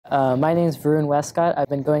My name's Varun Westcott. I've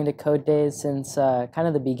been going to Code Days since kind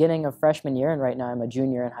of the beginning of freshman year, and right now I'm a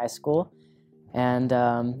junior in high school. And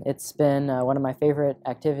it's been one of my favorite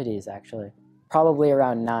activities, actually. Probably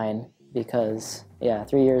around 9, because, yeah,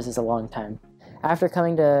 3 years is a long time. After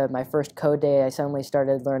coming to my first Code Day, I suddenly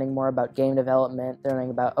started learning more about game development, learning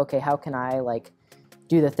about, okay, how can I,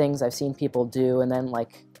 do the things I've seen people do, and then,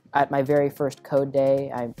 at my very first Code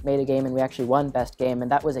Day, I made a game and we actually won Best Game,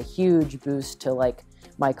 and that was a huge boost to,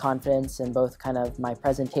 my confidence in both kind of my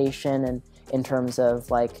presentation and in terms of,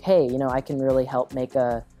 hey, I can really help make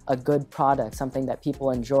a good product, something that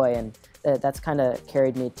people enjoy, and that's kind of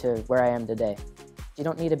carried me to where I am today. You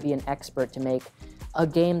don't need to be an expert to make a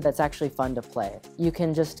game that's actually fun to play. You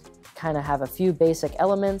can just kind of have a few basic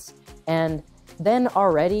elements, and then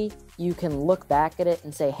already you can look back at it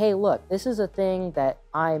and say, hey, look, this is a thing that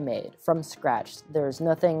I made from scratch. There's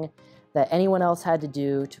nothing that anyone else had to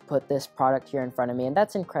do to put this product here in front of me, and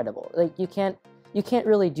that's incredible. You can't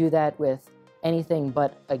really do that with anything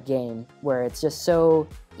but a game, where it's just so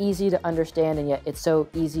easy to understand, and yet it's so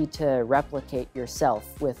easy to replicate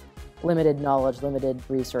yourself with limited knowledge, limited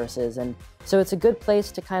resources. And so it's a good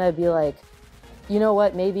place to kind of be like, you know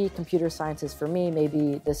what, maybe computer science is for me,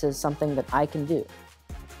 maybe this is something that I can do.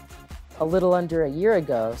 A little under a year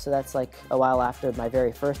ago, so that's a while after my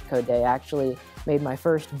very first Code Day, I actually made my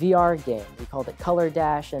first VR game. We called it Color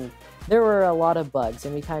Dash, and there were a lot of bugs,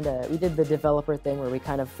 and we did the developer thing where we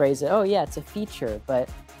kind of phrase it, oh yeah, it's a feature, but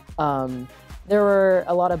there were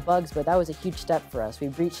a lot of bugs, but that was a huge step for us. We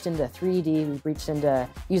breached into 3D, we breached into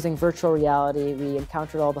using virtual reality, we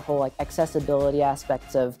encountered all the whole accessibility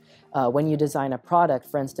aspects of when you design a product,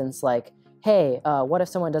 for instance, hey, what if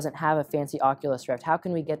someone doesn't have a fancy Oculus Rift? How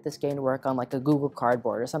can we get this game to work on a Google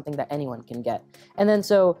Cardboard or something that anyone can get? And then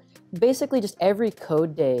so basically just every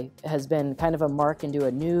Code Day has been kind of a mark into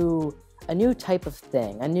a new type of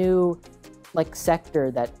thing, a new sector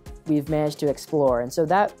that we've managed to explore. And so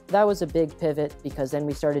that was a big pivot, because then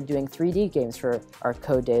we started doing 3D games for our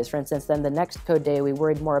Code Days. For instance, then the next Code Day we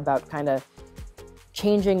worried more about kind of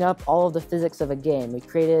changing up all of the physics of a game. We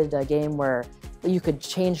created a game where you could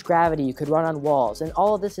change gravity, you could run on walls, and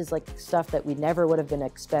all of this is stuff that we never would have been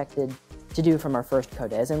expected to do from our first Code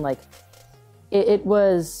Days. And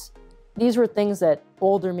these were things that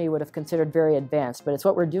older me would have considered very advanced, but it's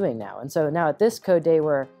what we're doing now. And so now at this Code Day,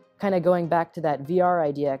 we're kind of going back to that VR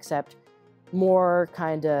idea, except more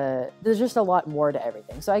there's just a lot more to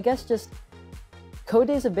everything. So I guess just Code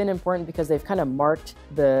Days have been important because they've kind of marked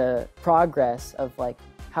the progress of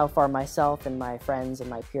how far myself and my friends and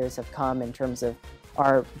my peers have come in terms of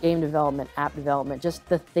our game development, app development, just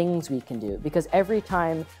the things we can do. Because every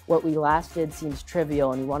time what we last did seems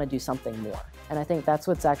trivial and we want to do something more. And I think that's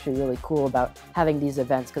what's actually really cool about having these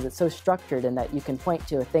events, because it's so structured in that you can point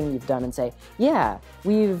to a thing you've done and say, yeah,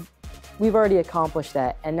 we've already accomplished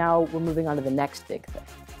that, and now we're moving on to the next big thing.